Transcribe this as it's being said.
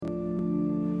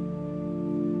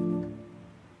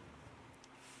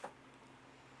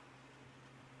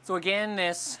So again,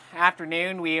 this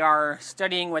afternoon we are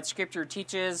studying what Scripture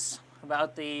teaches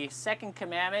about the second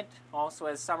commandment, also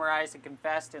as summarized and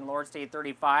confessed in Lord's Day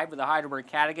 35 with the Heidelberg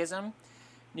Catechism.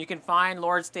 You can find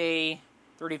Lord's Day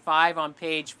 35 on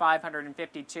page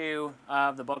 552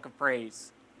 of the Book of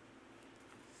Praise.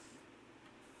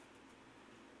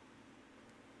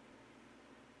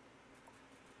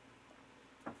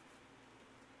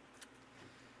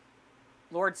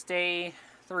 Lord's Day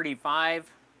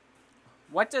 35.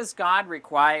 What does God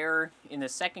require in the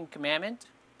second commandment?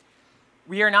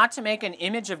 We are not to make an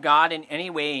image of God in any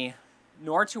way,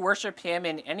 nor to worship him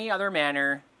in any other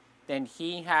manner than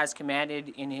he has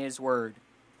commanded in his word.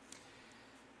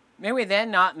 May we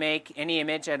then not make any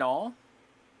image at all?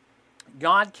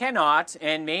 God cannot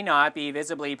and may not be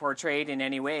visibly portrayed in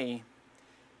any way.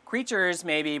 Creatures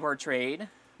may be portrayed,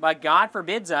 but God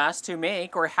forbids us to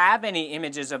make or have any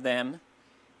images of them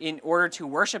in order to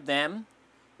worship them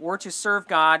or to serve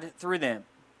God through them.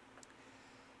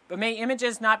 But may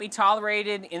images not be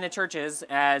tolerated in the churches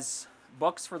as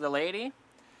books for the laity?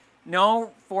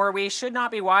 No, for we should not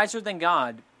be wiser than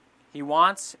God. He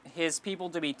wants his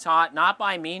people to be taught not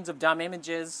by means of dumb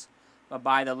images, but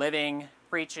by the living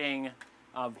preaching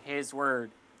of his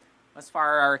word. Thus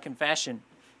far our confession.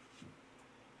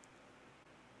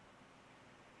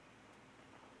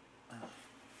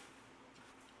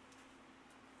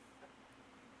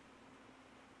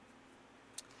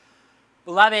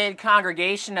 Beloved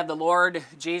congregation of the Lord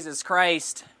Jesus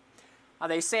Christ,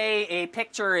 they say a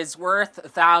picture is worth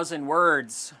 1,000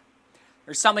 words.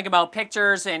 There's something about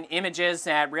pictures and images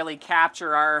that really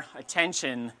capture our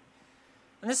attention.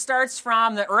 And this starts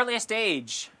from the earliest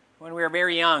age, when we were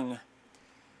very young.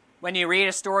 When you read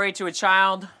a story to a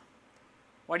child,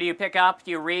 what do you pick up?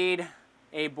 You read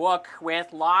a book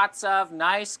with lots of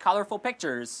nice, colorful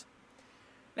pictures.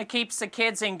 It keeps the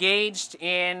kids engaged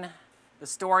in the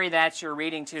story that you're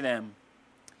reading to them.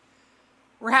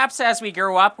 Perhaps as we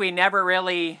grow up, we never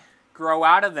really grow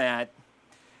out of that.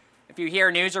 If you hear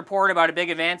a news report about a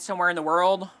big event somewhere in the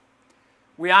world,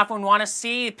 we often want to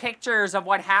see pictures of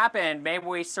what happened. Maybe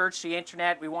we search the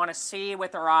internet, we want to see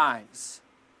with our eyes.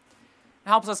 It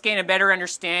helps us gain a better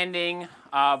understanding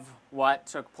of what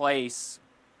took place.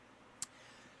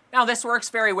 Now, this works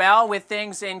very well with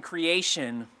things in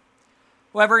creation.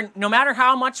 However, no matter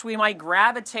how much we might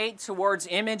gravitate towards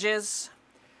images,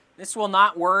 this will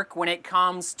not work when it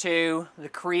comes to the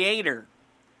Creator,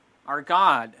 our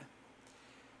God.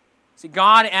 See,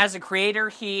 God as a creator,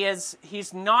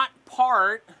 he's not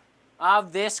part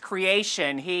of this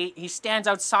creation. He stands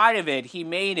outside of it. He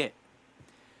made it.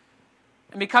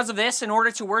 And because of this, in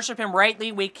order to worship him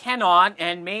rightly, we cannot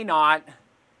and may not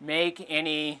make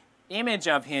any image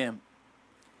of him.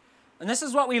 And this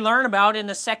is what we learn about in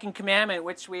the second commandment,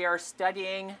 which we are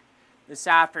studying this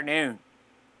afternoon.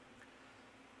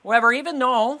 However, even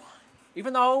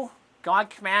though God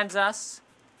commands us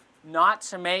not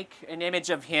to make an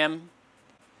image of him,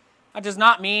 that does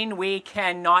not mean we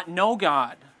cannot know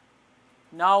God.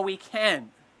 No, we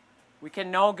can. We can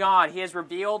know God. He has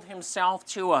revealed himself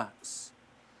to us.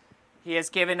 He has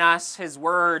given us his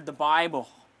word, the Bible.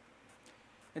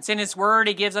 It's in his word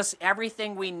he gives us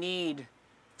everything we need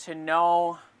to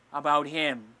know about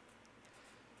him.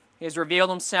 He has revealed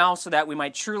himself so that we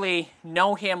might truly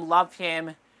know him, love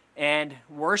him, and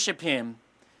worship him.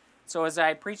 So as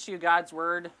I preach to you God's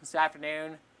word this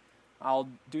afternoon, I'll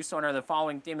do so under the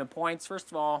following theme and points.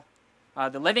 First of all,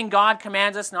 the living God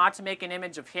commands us not to make an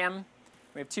image of him.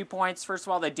 We have 2 points. First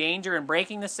of all, the danger in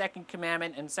breaking the second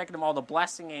commandment, and second of all, the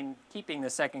blessing in keeping the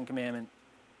second commandment.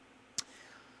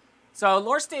 So,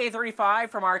 Lord's Day 35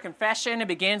 from our confession, it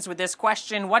begins with this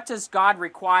question: what does God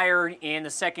require in the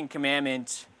second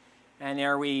commandment? And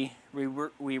there we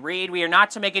read, we are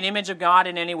not to make an image of God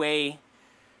in any way,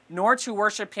 nor to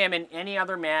worship him in any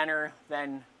other manner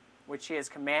than which he has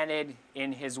commanded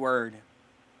in his word.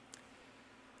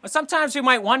 But sometimes we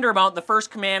might wonder about the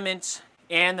first commandment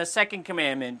and the second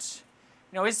commandment.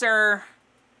 Is there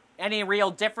any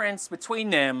real difference between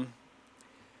them?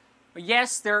 But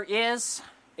yes, there is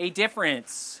a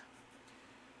difference.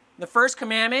 The first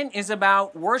commandment is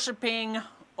about worshiping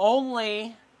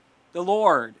only the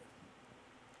Lord.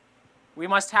 We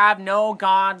must have no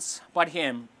gods but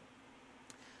him.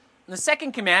 And the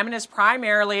second commandment is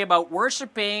primarily about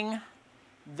worshiping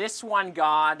this one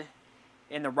God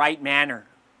in the right manner.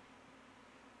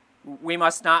 We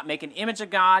must not make an image of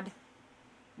God,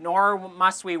 nor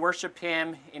must we worship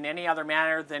him in any other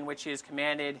manner than which he has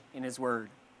commanded in his word.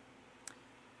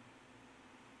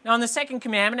 Now, in the second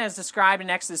commandment, as described in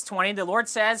Exodus 20, the Lord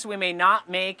says we may not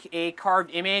make a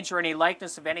carved image or any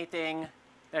likeness of anything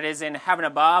that is in heaven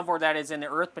above, or that is in the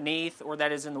earth beneath, or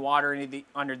that is in the water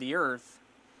under the earth.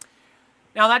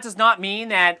 Now, that does not mean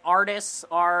that artists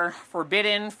are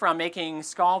forbidden from making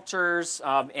sculptures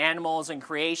of animals and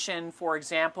creation, for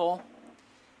example.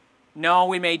 No,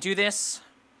 we may do this.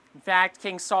 In fact,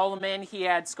 King Solomon, he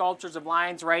had sculptures of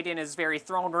lions right in his very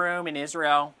throne room in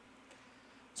Israel.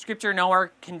 Scripture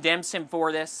nowhere condemns him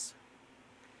for this.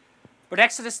 But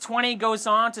Exodus 20 goes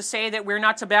on to say that we're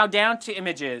not to bow down to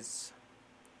images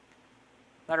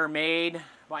that are made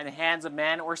by the hands of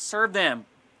men or serve them.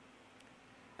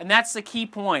 And that's the key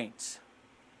point.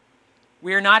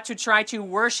 We are not to try to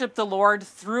worship the Lord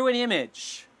through an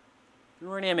image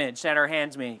that our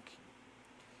hands make.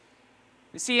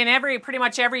 You see, in pretty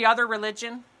much every other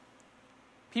religion,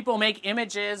 people make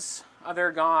images of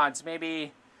their gods,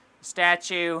 maybe a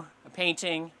statue, a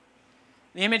painting.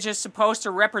 The image is supposed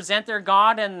to represent their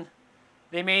god, and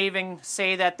they may even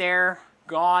say that their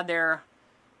god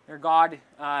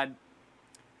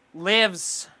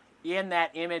lives in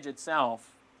that image itself.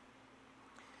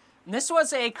 And this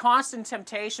was a constant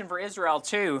temptation for Israel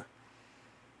too.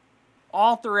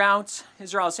 All throughout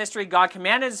Israel's history, God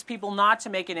commanded his people not to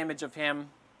make an image of him.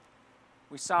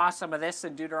 We saw some of this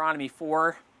in Deuteronomy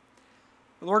 4.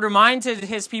 The Lord reminded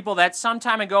his people that some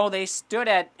time ago they stood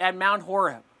at Mount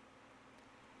Horeb.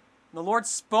 The Lord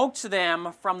spoke to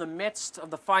them from the midst of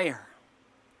the fire.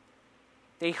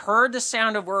 They heard the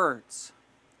sound of words,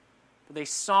 but they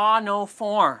saw no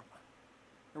form.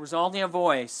 There was only a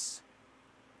voice.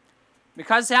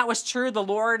 Because that was true, the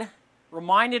Lord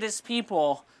reminded his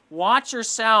people, watch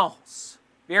yourselves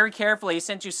very carefully,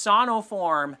 since you saw no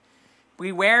form.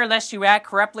 Beware lest you act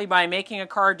corruptly by making a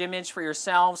carved image for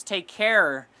yourselves. Take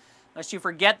care lest you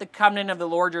forget the covenant of the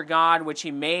Lord your God, which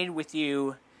he made with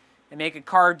you, and make a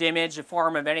carved image, a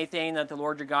form of anything that the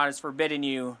Lord your God has forbidden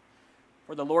you.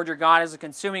 For the Lord your God is a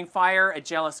consuming fire, a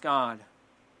jealous God.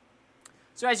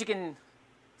 So as you can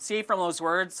see from those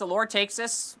words, the Lord takes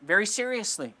this very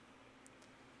seriously.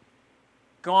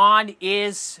 God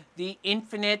is the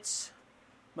infinite,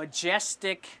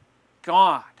 majestic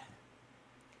God.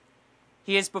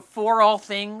 He is before all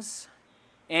things,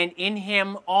 and in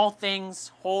him all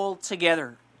things hold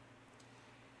together.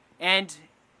 And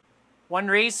one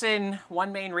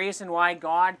main reason why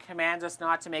God commands us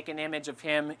not to make an image of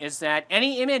him is that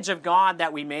any image of God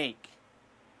that we make,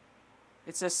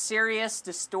 it's a serious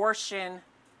distortion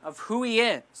of who he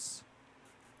is.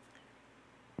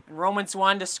 And Romans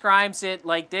 1 describes it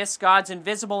like this: God's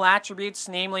invisible attributes,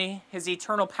 namely his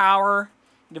eternal power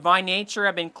and divine nature,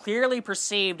 have been clearly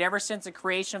perceived ever since the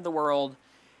creation of the world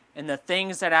and the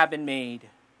things that have been made.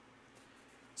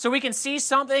 So we can see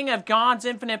something of God's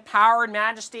infinite power and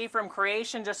majesty from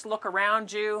creation. Just look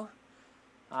around you.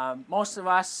 Most of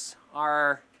us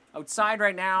are outside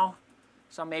right now,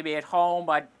 some maybe at home,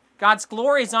 but God's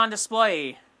glory is on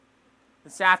display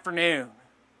this afternoon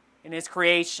in his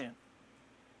creation.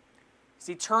 His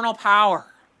eternal power,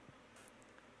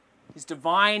 his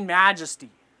divine majesty.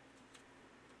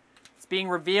 It's being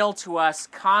revealed to us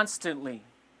constantly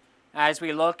as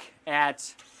we look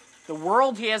at the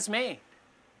world he has made.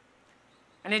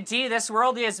 And indeed, this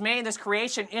world he has made, this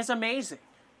creation, is amazing.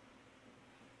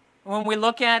 When we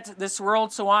look at this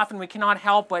world so often, we cannot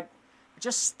help but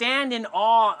just stand in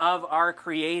awe of our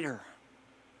Creator.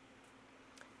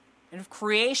 And if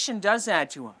creation does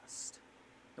that to us,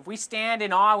 if we stand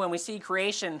in awe when we see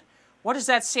creation, what does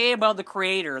that say about the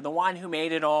Creator, the one who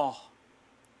made it all?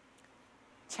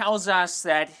 It tells us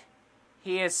that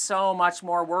he is so much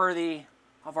more worthy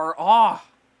of our awe.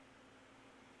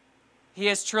 He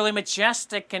is truly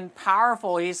majestic and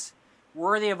powerful. He's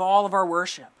worthy of all of our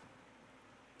worship.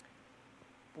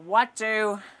 But what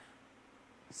do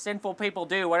sinful people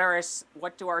do?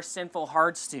 What do our sinful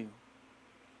hearts do?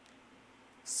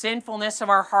 Sinfulness of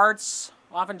our hearts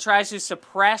often tries to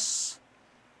suppress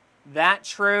that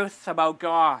truth about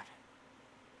God,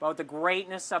 about the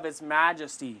greatness of his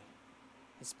majesty,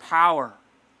 his power.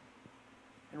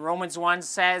 And Romans 1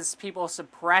 says people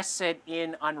suppress it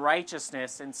in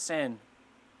unrighteousness and sin.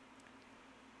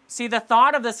 See, the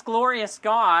thought of this glorious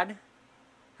God,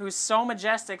 who's so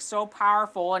majestic, so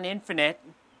powerful and infinite,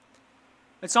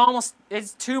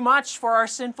 it's too much for our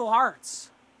sinful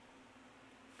hearts.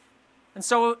 And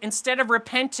so instead of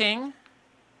repenting,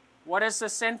 what does the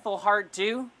sinful heart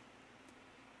do?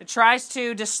 It tries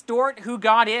to distort who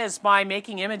God is by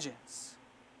making images.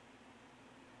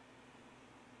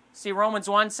 See, Romans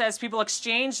 1 says people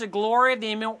exchange the glory of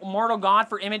the immortal God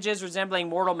for images resembling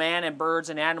mortal man and birds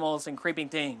and animals and creeping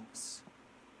things.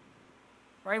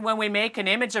 Right? When we make an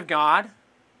image of God,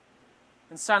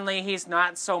 and suddenly he's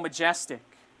not so majestic,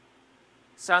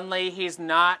 Suddenly, he's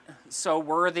not so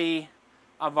worthy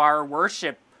of our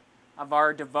worship, of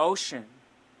our devotion.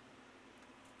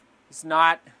 He's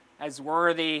not as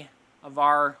worthy of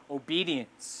our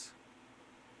obedience.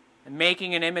 And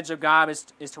making an image of God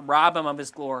is to rob him of his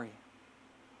glory.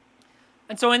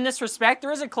 And so in this respect,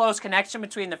 there is a close connection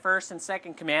between the first and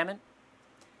second commandment.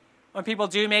 When people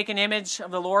do make an image of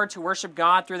the Lord to worship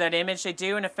God through that image, they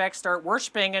do in effect start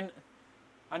worshiping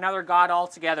another god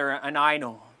altogether, an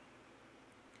idol.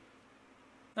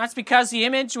 That's because the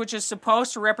image, which is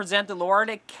supposed to represent the Lord,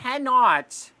 it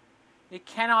cannot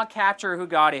capture who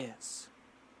God is.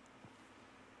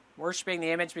 Worshipping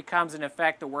the image becomes, in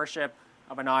effect, the worship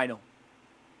of an idol.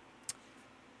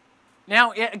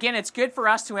 Now, again, it's good for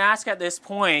us to ask at this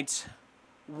point,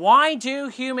 why do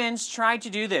humans try to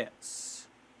do this?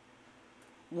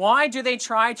 Why do they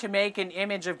try to make an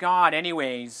image of God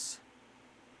anyways?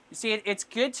 You see, it's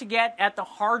good to get at the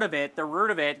heart of it, the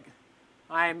root of it.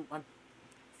 I'm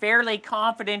fairly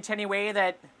confident anyway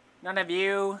that none of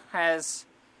you has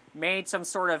made some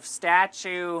sort of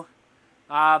statue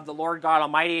of the Lord God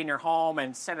Almighty in your home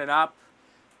and set it up.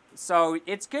 So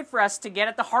it's good for us to get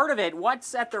at the heart of it.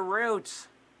 What's at the root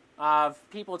of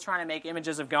people trying to make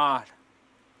images of God?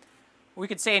 We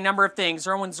could say a number of things.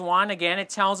 Romans 1, again, it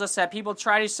tells us that people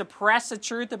try to suppress the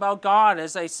truth about God,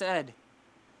 as I said.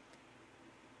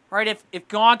 Right? If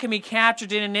God can be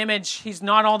captured in an image, he's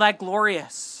not all that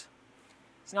glorious.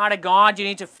 He's not a God you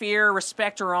need to fear,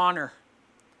 respect, or honor.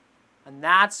 And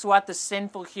that's what the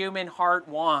sinful human heart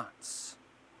wants.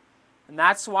 And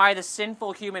that's why the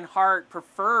sinful human heart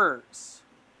prefers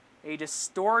a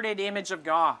distorted image of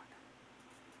God.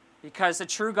 Because the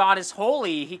true God is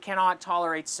holy, he cannot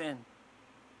tolerate sin.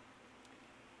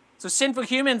 So sinful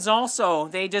humans also,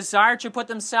 they desire to put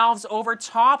themselves over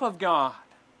top of God.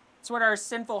 That's what our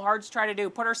sinful hearts try to do,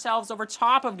 put ourselves over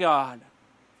top of God.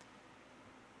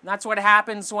 And that's what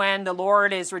happens when the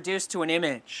Lord is reduced to an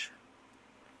image.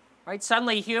 Right?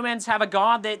 Suddenly humans have a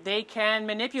God that they can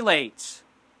manipulate.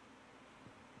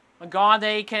 A God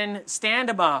they can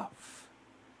stand above.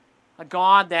 A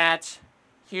God that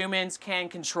humans can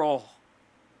control.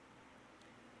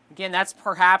 Again, that's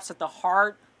perhaps at the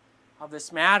heart of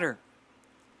this matter.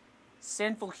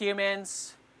 Sinful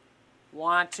humans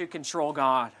want to control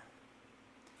God.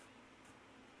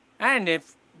 And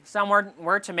if someone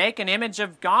were to make an image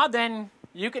of God, then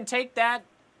you can take that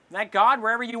God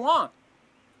wherever you want.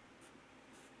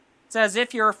 It's as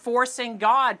if you're forcing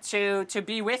God to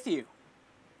be with you.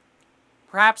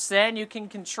 Perhaps then you can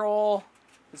control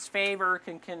his favor,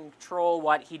 can control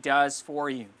what he does for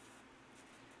you.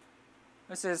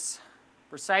 This is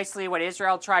precisely what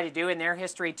Israel tried to do in their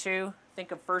history too.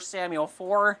 Think of 1 Samuel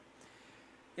 4.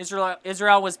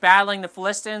 Israel was battling the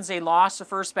Philistines. They lost the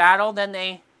first battle. Then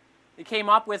they came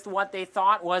up with what they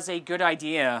thought was a good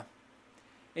idea.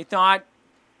 They thought,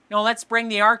 let's bring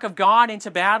the ark of God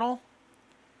into battle.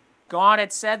 God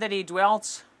had said that he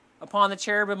dwelt upon the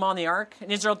cherubim on the ark.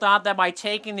 And Israel thought that by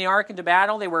taking the ark into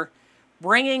battle, they were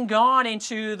bringing God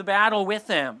into the battle with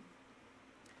them.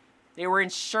 They were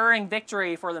ensuring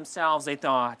victory for themselves, they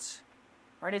thought.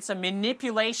 Right? It's a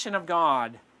manipulation of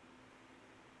God.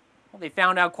 Well, they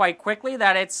found out quite quickly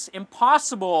that it's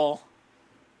impossible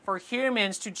for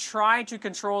humans to try to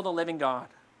control the living God,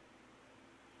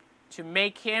 to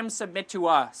make him submit to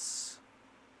us.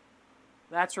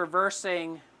 That's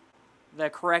reversing the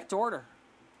correct order.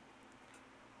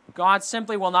 God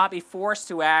simply will not be forced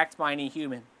to act by any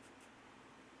human.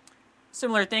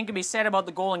 Similar thing can be said about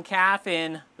the golden calf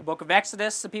in the book of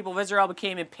Exodus. The people of Israel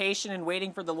became impatient in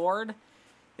waiting for the Lord.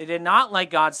 They did not like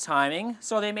God's timing,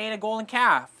 so they made a golden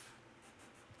calf.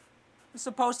 It was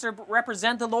supposed to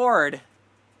represent the Lord.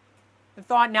 They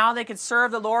thought now they could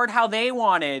serve the Lord how they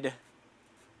wanted.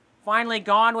 Finally,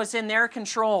 God was in their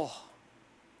control.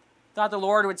 Thought the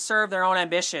Lord would serve their own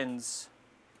ambitions.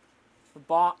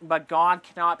 But God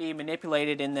cannot be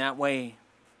manipulated in that way.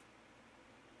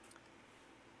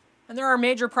 And there are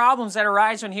major problems that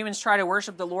arise when humans try to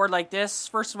worship the Lord like this.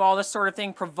 First of all, this sort of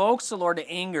thing provokes the Lord to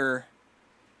anger.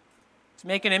 To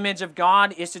make an image of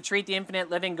God is to treat the infinite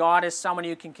living God as someone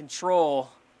you can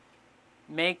control,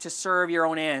 make to serve your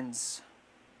own ends.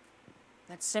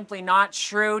 That's simply not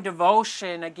true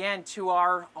devotion, again, to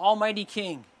our Almighty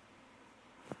King.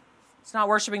 It's not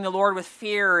worshiping the Lord with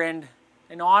fear and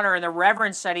honor and the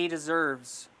reverence that he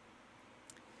deserves.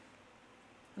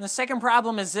 And the second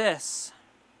problem is this.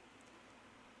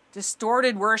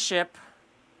 Distorted worship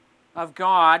of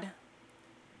God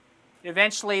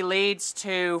eventually leads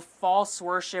to false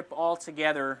worship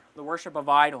altogether, the worship of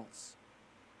idols.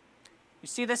 You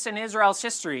see this in Israel's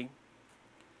history.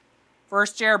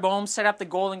 First, Jeroboam set up the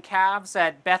golden calves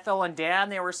at Bethel and Dan.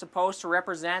 They were supposed to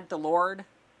represent the Lord.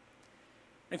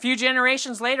 A few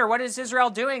generations later, what is Israel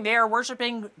doing? They are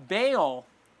worshiping Baal,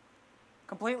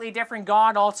 completely different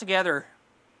god altogether.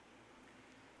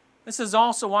 This is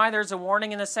also why there's a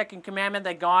warning in the second commandment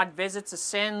that God visits the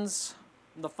sins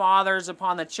of the fathers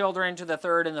upon the children to the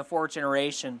third and the fourth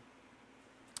generation.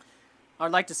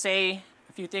 I'd like to say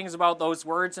a few things about those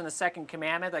words in the second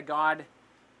commandment, that God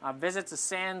visits the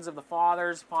sins of the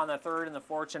fathers upon the third and the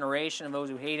fourth generation of those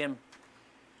who hate him.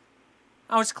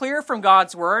 Now, it's clear from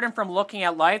God's word and from looking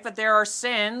at life that there are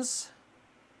sins,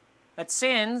 that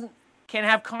sin can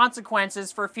have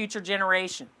consequences for future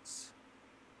generations.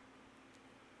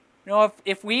 You know,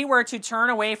 if we were to turn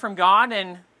away from God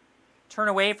and turn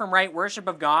away from right worship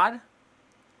of God,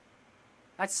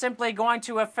 that's simply going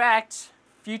to affect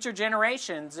future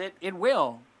generations. It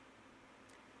will.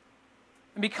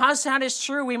 And because that is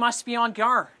true, we must be on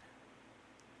guard.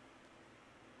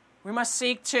 We must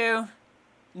seek to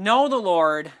know the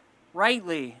Lord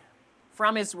rightly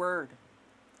from His Word,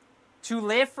 to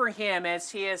live for Him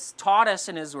as He has taught us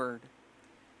in His Word,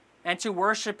 and to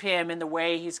worship Him in the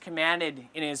way He's commanded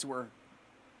in His Word.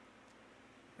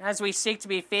 As we seek to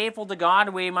be faithful to God,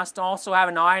 we must also have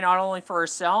an eye not only for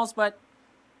ourselves, but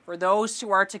for those who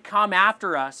are to come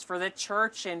after us, for the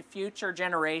church and future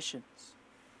generations.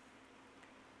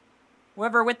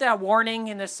 However, with that warning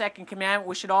in the second commandment,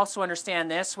 we should also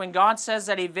understand this. When God says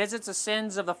that He visits the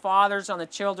sins of the fathers on the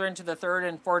children to the third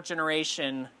and fourth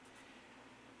generation,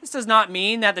 this does not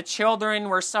mean that the children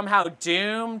were somehow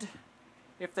doomed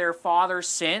if their fathers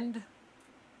sinned.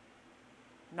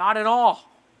 Not at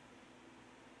all.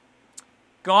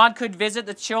 God could visit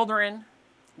the children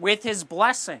with His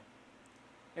blessing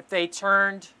if they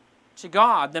turned to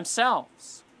God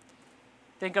themselves.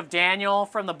 Think of Daniel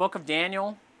from the book of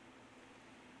Daniel.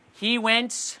 He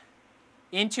went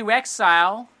into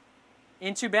exile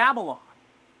into Babylon.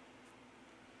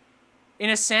 In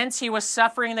a sense, he was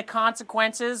suffering the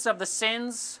consequences of the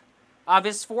sins of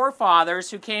his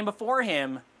forefathers who came before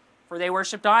him, for they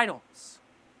worshipped idols.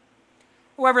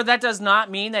 However, that does not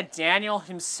mean that Daniel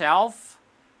himself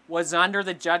was under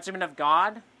the judgment of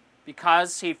God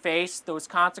because he faced those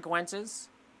consequences.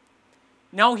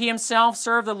 No, he himself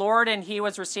served the Lord, and he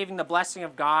was receiving the blessing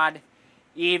of God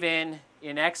even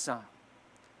in exile.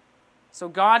 So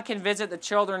God can visit the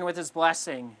children with His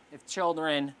blessing if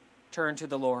children turn to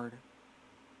the Lord.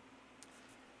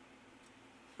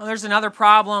 Well, there's another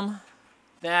problem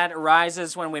that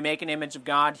arises when we make an image of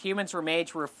God. Humans were made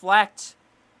to reflect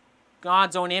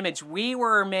God's own image. We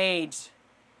were made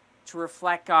to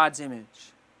reflect God's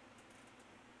image.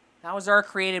 That was our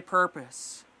created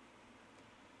purpose.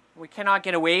 We cannot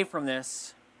get away from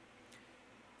this.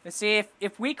 You see,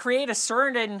 if we create a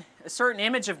certain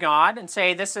image of God and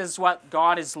say this is what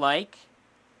God is like,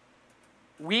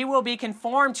 we will be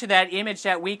conformed to that image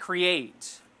that we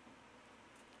create.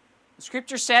 The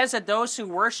Scripture says that those who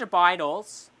worship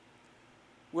idols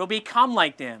will become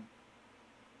like them.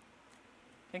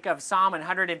 Think of Psalm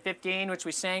 115, which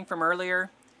we sang from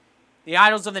earlier. The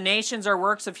idols of the nations are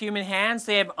works of human hands.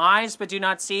 They have eyes but do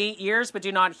not see, ears but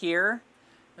do not hear.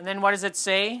 And then what does it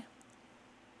say?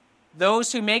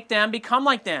 Those who make them become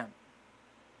like them.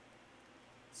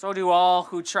 So do all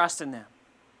who trust in them.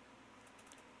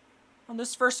 Well,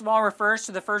 this first of all refers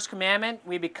to the first commandment.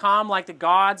 We become like the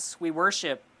gods we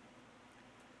worship.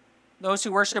 Those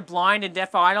who worship blind and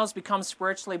deaf idols become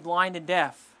spiritually blind and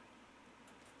deaf.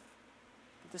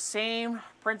 But the same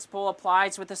principle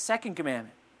applies with the second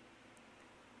commandment.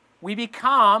 We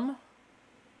become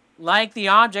like the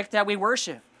object that we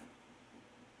worship.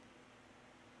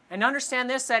 And understand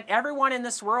this, that everyone in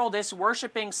this world is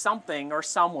worshiping something or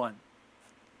someone.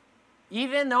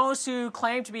 Even those who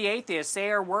claim to be atheists,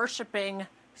 they are worshiping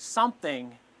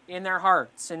something in their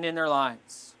hearts and in their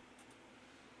lives.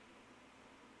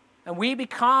 And we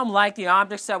become like the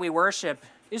objects that we worship.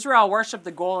 Israel worshipped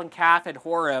the golden calf at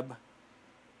Horeb.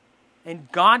 And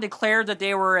God declared that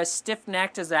they were as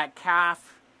stiff-necked as that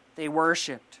calf they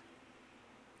worshipped.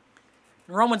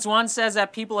 Romans 1 says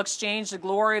that people exchanged the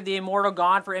glory of the immortal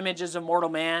God for images of mortal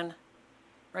man.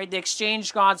 Right? They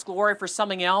exchanged God's glory for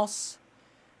something else.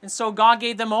 And so God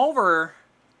gave them over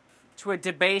to a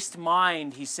debased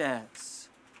mind, he says.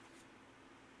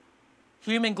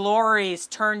 Human glory is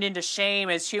turned into shame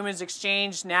as humans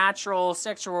exchange natural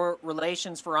sexual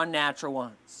relations for unnatural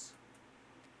ones.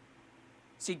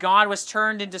 See, God was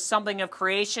turned into something of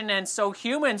creation, and so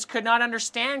humans could not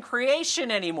understand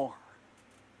creation anymore.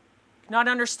 Not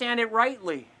understand it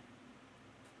rightly.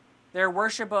 Their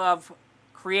worship of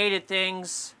created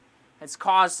things has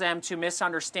caused them to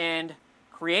misunderstand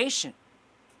creation.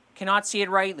 cannot see it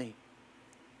rightly.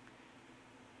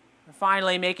 And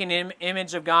finally, making an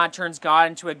image of God turns God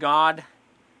into a God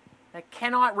that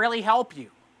cannot really help you.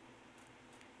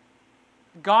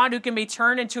 God who can be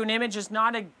turned into an image is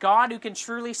not a God who can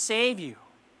truly save you.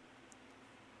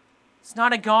 It's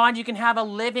not a God you can have a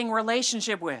living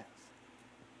relationship with.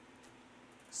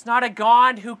 It's not a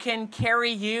God who can carry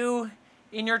you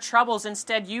in your troubles.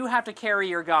 Instead, you have to carry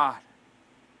your God.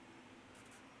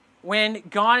 When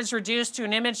God is reduced to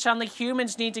an image, suddenly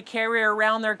humans need to carry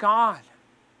around their God.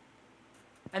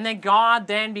 And then God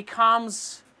then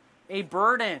becomes a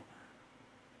burden.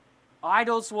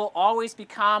 Idols will always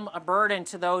become a burden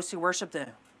to those who worship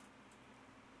them.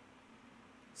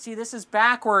 See, this is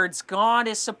backwards. God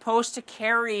is supposed to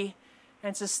carry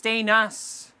and sustain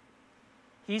us.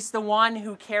 He's the one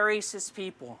who carries his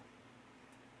people.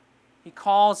 He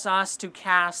calls us to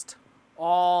cast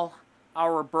all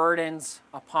our burdens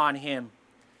upon him.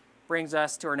 Brings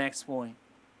us to our next point.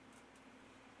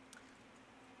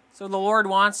 So the Lord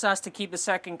wants us to keep the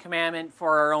second commandment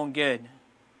for our own good.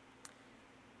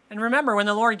 And remember, when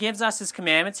the Lord gives us his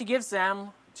commandments, he gives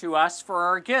them to us for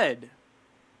our good.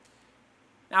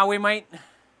 Now, we might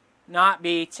not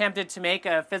be tempted to make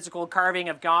a physical carving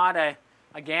of God.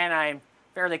 Again, I'm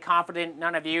fairly confident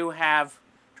none of you have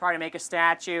tried to make a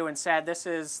statue and said, "This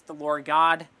is the Lord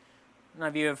God." None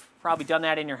of you have probably done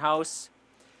that in your house.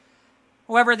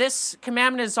 However, this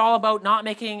commandment is all about not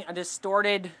making a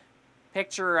distorted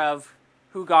picture of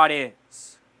who God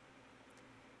is.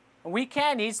 And we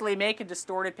can easily make a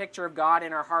distorted picture of God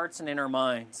in our hearts and in our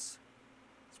minds.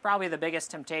 It's probably the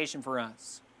biggest temptation for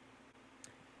us.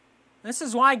 This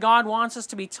is why God wants us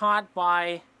to be taught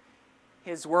by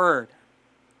his word.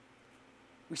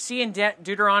 We see in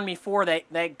Deuteronomy 4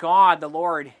 that God, the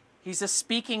Lord, he's a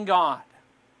speaking God.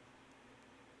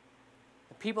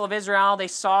 The people of Israel, they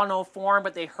saw no form,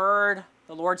 but they heard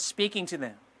the Lord speaking to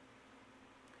them.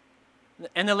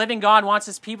 And the living God wants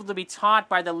his people to be taught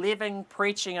by the living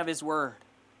preaching of his word.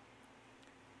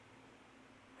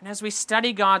 And as we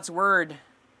study God's word,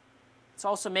 let's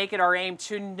also make it our aim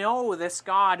to know this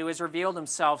God who has revealed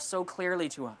himself so clearly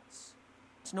to us,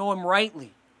 to know him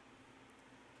rightly.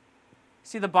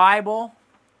 See, the Bible,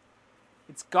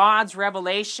 it's God's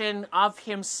revelation of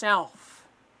himself.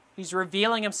 He's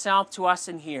revealing himself to us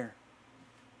in here.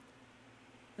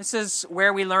 This is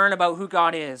where we learn about who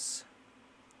God is.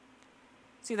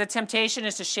 See, the temptation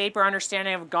is to shape our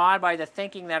understanding of God by the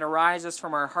thinking that arises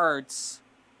from our hearts.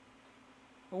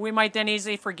 We might then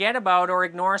easily forget about or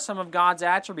ignore some of God's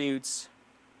attributes,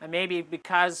 and maybe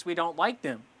because we don't like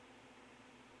them.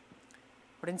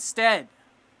 But instead,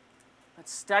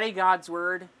 let's study God's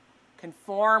word,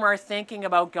 conform our thinking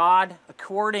about God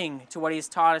according to what he's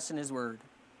taught us in his word.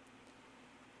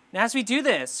 And as we do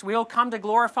this, we will come to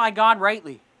glorify God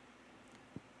rightly.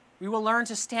 We will learn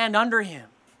to stand under him.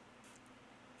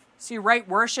 See, right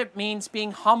worship means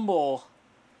being humble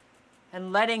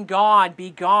and letting God be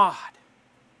God.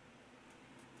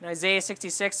 In Isaiah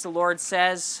 66, the Lord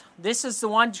says, "This is the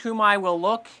one to whom I will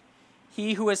look,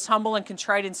 he who is humble and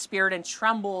contrite in spirit and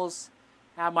trembles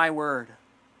at my word."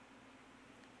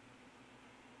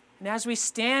 And as we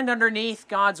stand underneath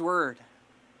God's word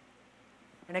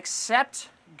and accept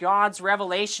God's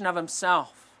revelation of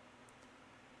himself,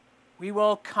 we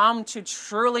will come to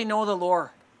truly know the Lord.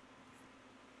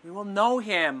 We will know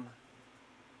him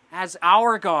as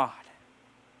our God.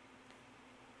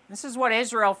 This is what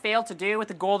Israel failed to do with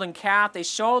the golden calf. They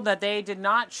showed that they did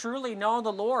not truly know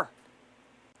the Lord.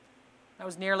 That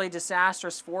was nearly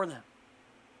disastrous for them.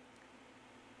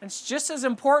 And it's just as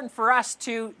important for us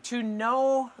to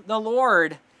know the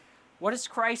Lord. What does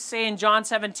Christ say in John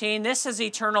 17? This is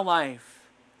eternal life,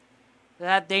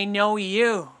 that they know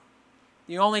you,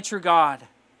 the only true God,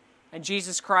 and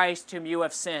Jesus Christ whom you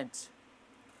have sent.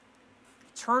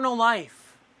 Eternal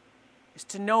life is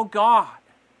to know God.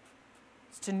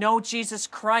 It's to know Jesus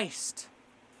Christ.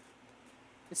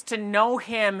 It's to know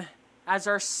him as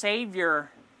our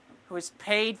Savior who has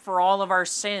paid for all of our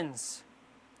sins.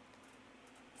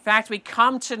 In fact, we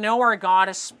come to know our God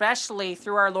especially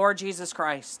through our Lord Jesus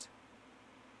Christ.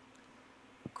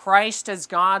 Christ, as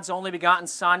God's only begotten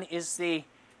Son, is the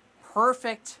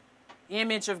perfect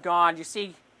image of God. You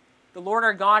see, the Lord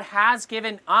our God has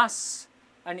given us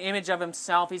an image of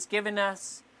himself. He's given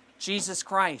us Jesus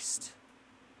Christ.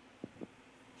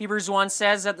 Hebrews 1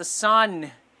 says that the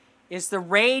Son is the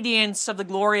radiance of the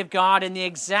glory of God and the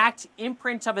exact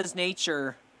imprint of his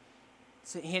nature.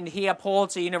 And he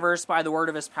upholds the universe by the word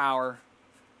of his power.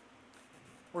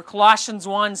 Where Colossians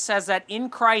 1 says that in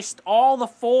Christ all the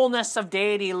fullness of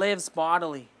deity lives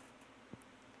bodily.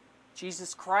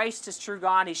 Jesus Christ is true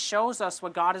God. He shows us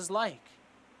what God is like.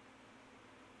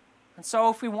 And so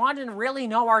if we want to really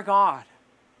know our God,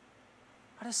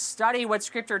 let us study what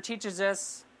Scripture teaches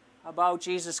us about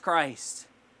Jesus Christ.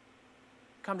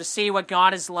 Come to see what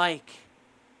God is like.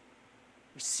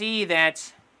 We see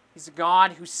that He's a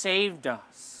God who saved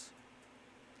us.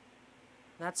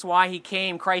 That's why He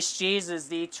came. Christ Jesus,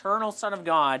 the eternal Son of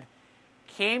God,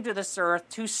 came to this earth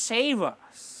to save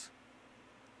us.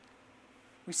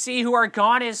 We see who our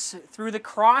God is through the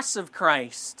cross of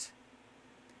Christ.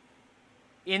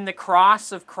 In the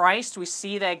cross of Christ, we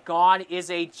see that God is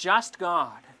a just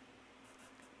God.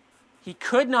 He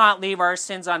could not leave our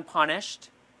sins unpunished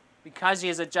because He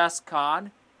is a just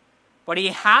God, but He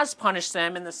has punished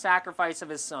them in the sacrifice of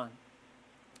His Son.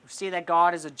 We see that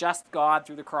God is a just God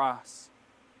through the cross.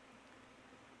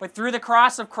 But through the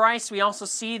cross of Christ, we also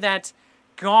see that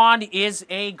God is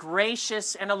a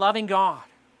gracious and a loving God.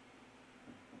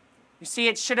 You see,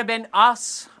 it should have been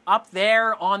us up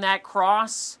there on that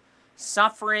cross,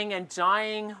 suffering and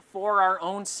dying for our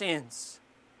own sins.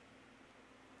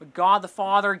 But God the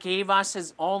Father gave us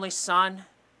His only Son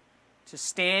to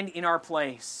stand in our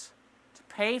place, to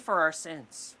pay for our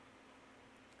sins.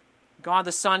 God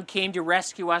the Son came to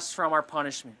rescue us from our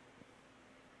punishment.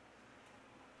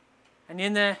 And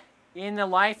in the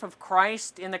life of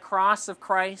Christ, in the cross of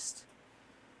Christ,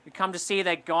 we come to see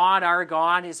that God, our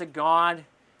God, is a God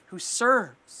who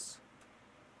serves.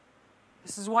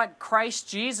 This is what Christ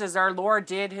Jesus, our Lord,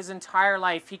 did His entire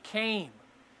life. He came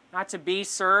not to be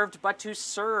served, but to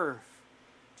serve,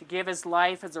 to give His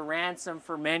life as a ransom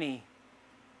for many.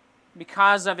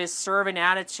 Because of His servant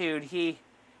attitude, He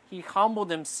humbled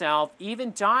Himself,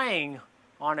 even dying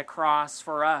on a cross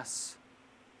for us.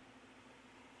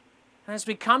 And as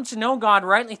we come to know God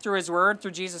rightly through His Word,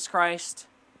 through Jesus Christ,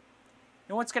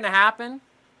 you know what's going to happen?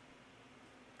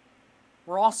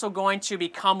 We're also going to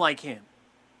become like Him.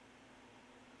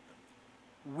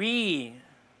 We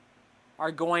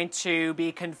are going to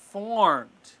be conformed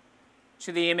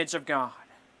to the image of God.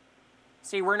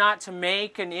 See, we're not to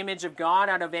make an image of God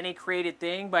out of any created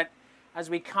thing, but as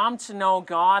we come to know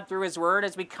God through His Word,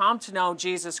 as we come to know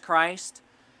Jesus Christ,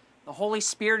 the Holy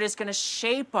Spirit is going to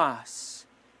shape us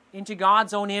into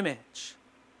God's own image.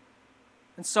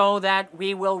 And so that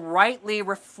we will rightly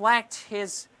reflect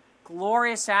His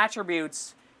glorious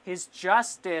attributes, His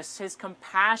justice, His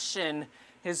compassion,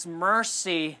 His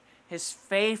mercy, His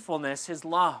faithfulness, His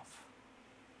love.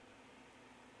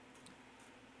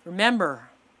 Remember,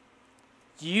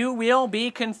 you will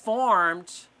be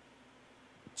conformed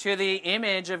to the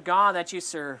image of God that you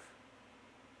serve.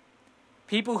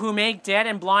 People who make dead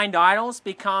and blind idols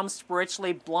become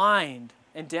spiritually blind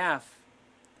and deaf.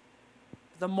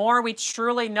 The more we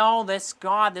truly know this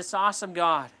God, this awesome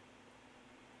God,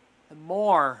 the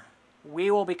more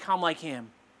we will become like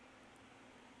Him.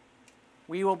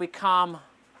 We will become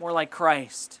more like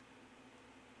Christ.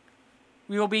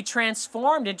 We will be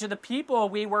transformed into the people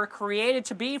we were created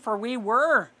to be, for we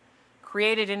were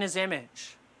created in His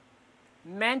image,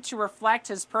 meant to reflect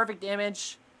His perfect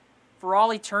image for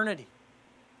all eternity.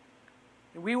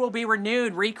 And we will be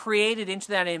renewed, recreated into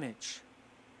that image.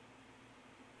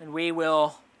 And we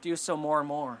will do so more and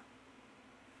more.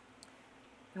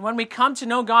 And when we come to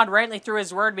know God rightly through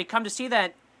His Word, we come to see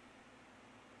that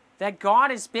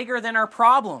God is bigger than our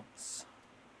problems.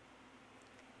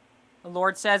 The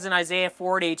Lord says in Isaiah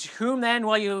 40, "To whom then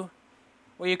will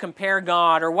you compare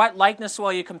God, or what likeness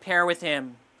will you compare with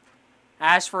Him?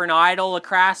 As for an idol, a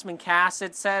craftsman casts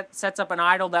it, sets up an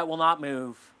idol that will not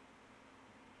move."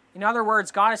 In other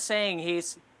words, God is saying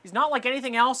He's not like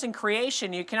anything else in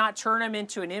creation. You cannot turn Him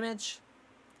into an image.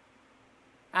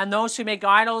 And those who make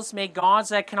idols make gods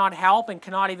that cannot help and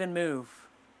cannot even move.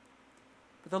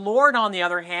 But the Lord, on the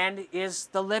other hand, is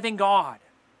the living God.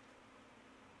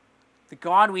 The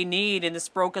God we need in this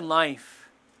broken life.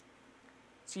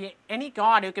 See, any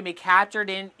God who can be captured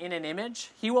in an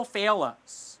image, He will fail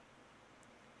us.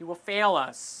 He will fail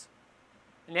us.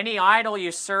 And any idol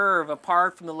you serve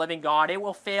apart from the living God, it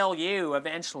will fail you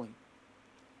eventually.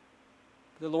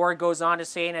 The Lord goes on to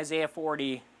say in Isaiah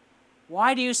 40,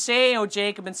 "Why do you say, O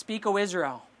Jacob, and speak, O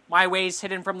Israel, my way is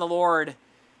hidden from the Lord,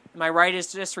 and my right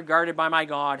is disregarded by my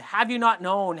God? Have you not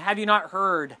known? Have you not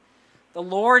heard? The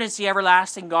Lord is the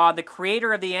everlasting God, the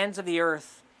creator of the ends of the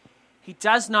earth. He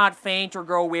does not faint or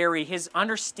grow weary. His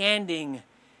understanding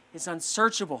is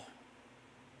unsearchable."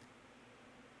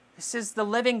 This is the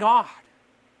living God.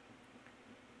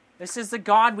 This is the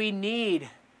God we need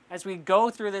as we go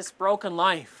through this broken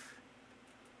life.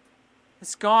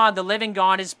 This God, the living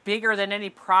God, is bigger than any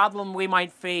problem we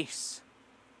might face.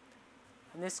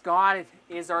 And this God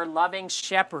is our loving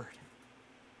shepherd.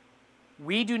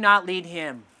 We do not lead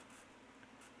Him,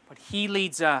 but He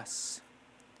leads us.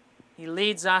 He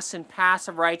leads us in paths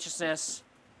of righteousness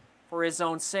for his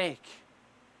own sake.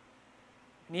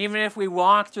 And even if we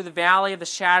walk through the valley of the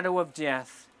shadow of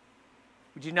death,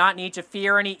 we do not need to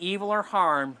fear any evil or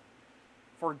harm,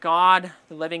 for God,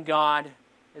 the living God,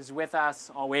 is with us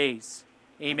always.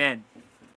 Amen.